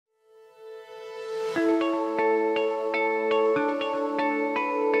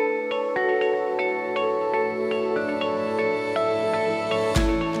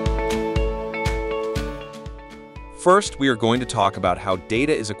First, we are going to talk about how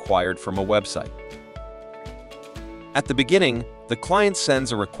data is acquired from a website. At the beginning, the client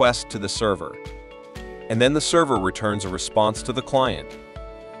sends a request to the server, and then the server returns a response to the client.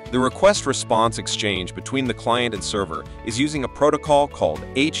 The request-response exchange between the client and server is using a protocol called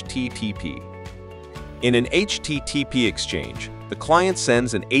HTTP. In an HTTP exchange, the client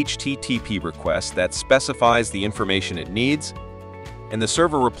sends an HTTP request that specifies the information it needs, and the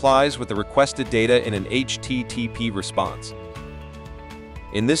server replies with the requested data in an HTTP response.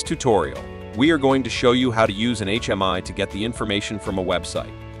 In this tutorial, we are going to show you how to use an HMI to get the information from a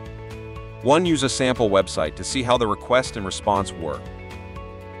website. 1. Use a sample website to see how the request and response work.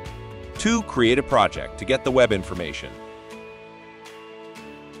 2. Create a project to get the web information.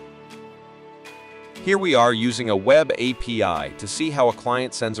 Here we are using a web API to see how a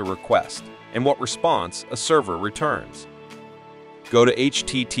client sends a request and what response a server returns. Go to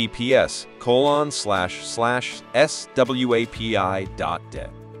https://swapi.dev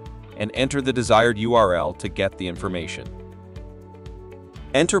and enter the desired URL to get the information.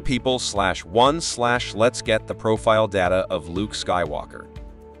 Enter people/1/let's get the profile data of Luke Skywalker.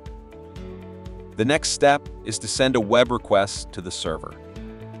 The next step is to send a web request to the server.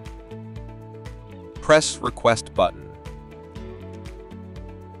 Press Request button,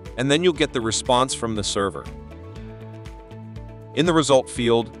 and then you'll get the response from the server. In the result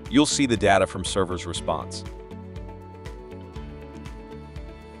field, you'll see the data from server's response.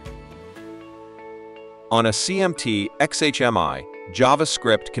 On a CMT XHMI,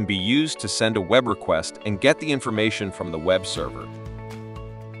 JavaScript can be used to send a web request and get the information from the web server,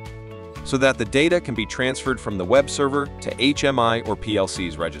 so that the data can be transferred from the web server to HMI or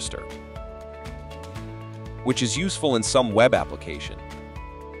PLC's register, which is useful in some web application.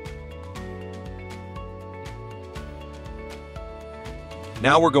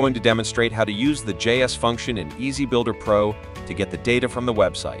 Now we're going to demonstrate how to use the JS function in EasyBuilder Pro to get the data from the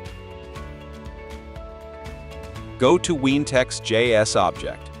website. Go to WienTech's JS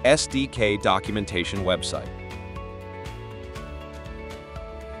Object SDK documentation website.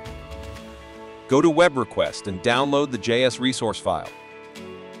 Go to Web Request and download the JS resource file.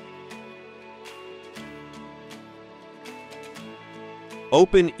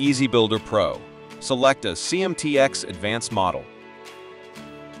 Open EasyBuilder Pro. Select a CMTX Advanced model.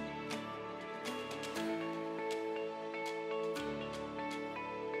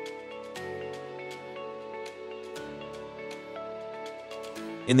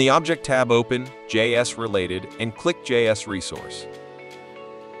 In the Object tab, open JS Related and click JS Resource.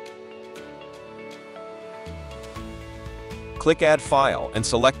 Click Add File and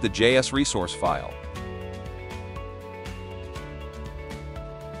select the JS Resource file.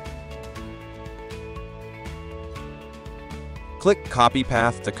 Click Copy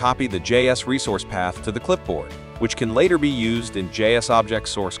Path to copy the JS resource path to the clipboard, which can later be used in JS Object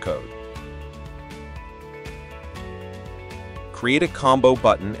source code. Create a combo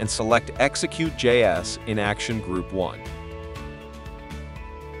button and select Execute JS in Action Group 1.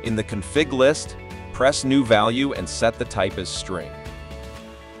 In the config list, press New Value and set the type as string.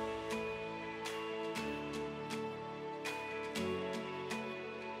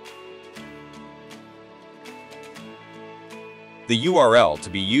 The URL to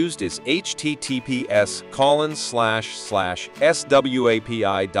be used is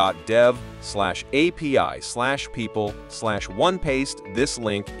https://swapi.dev/api/people/1. Paste this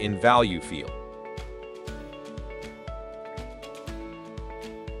link in value field.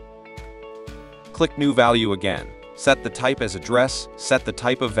 Click New Value again. Set the type as address, set the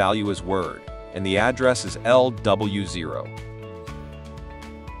type of value as word, and the address is LW0.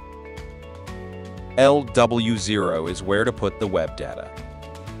 LW0 is where to put the web data.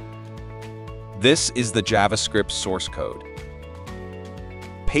 This is the JavaScript source code.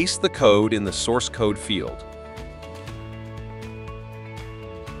 Paste the code in the source code field.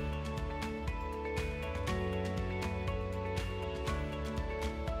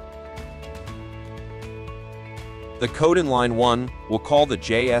 The code in line 1 will call the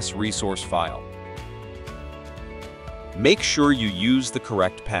JS resource file. Make sure you use the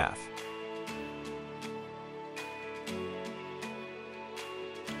correct path.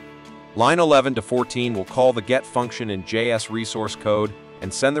 Line 11 to 14 will call the get function in JS resource code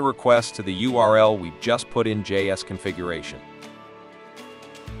and send the request to the URL we just put in JS configuration.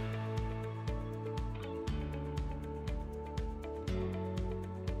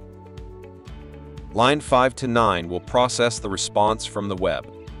 Line 5 to 9 will process the response from the web.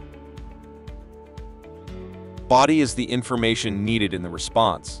 Body is the information needed in the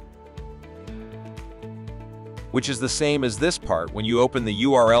response, which is the same as this part when you open the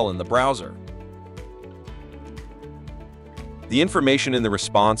URL in the browser. The information in the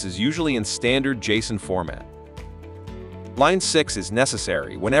response is usually in standard JSON format. Line 6 is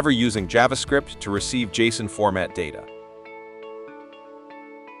necessary whenever using JavaScript to receive JSON format data.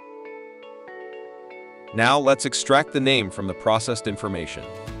 Now let's extract the name from the processed information.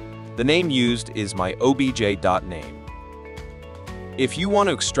 The name used is my obj.name. If you want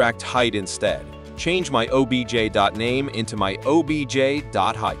to extract height instead, change my obj.name into my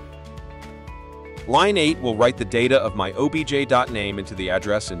obj.height. Line 8 will write the data of my obj.name into the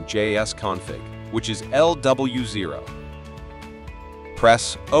address in JSConfig, which is LW0.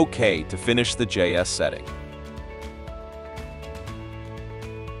 Press OK to finish the JS setting.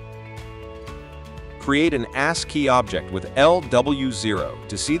 Create an ASCII object with LW0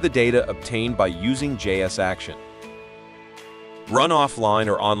 to see the data obtained by using JS Action. Run offline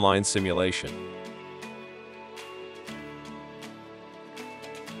or online simulation.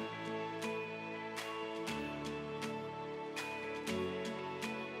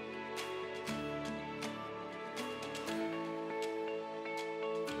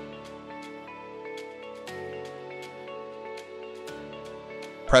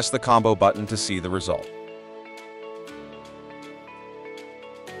 Press the combo button to see the result.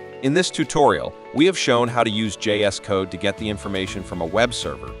 In this tutorial, we have shown how to use JS code to get the information from a web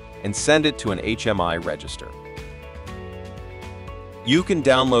server and send it to an HMI register. You can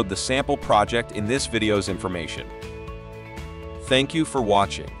download the sample project in this video's information. Thank you for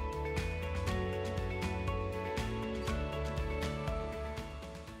watching.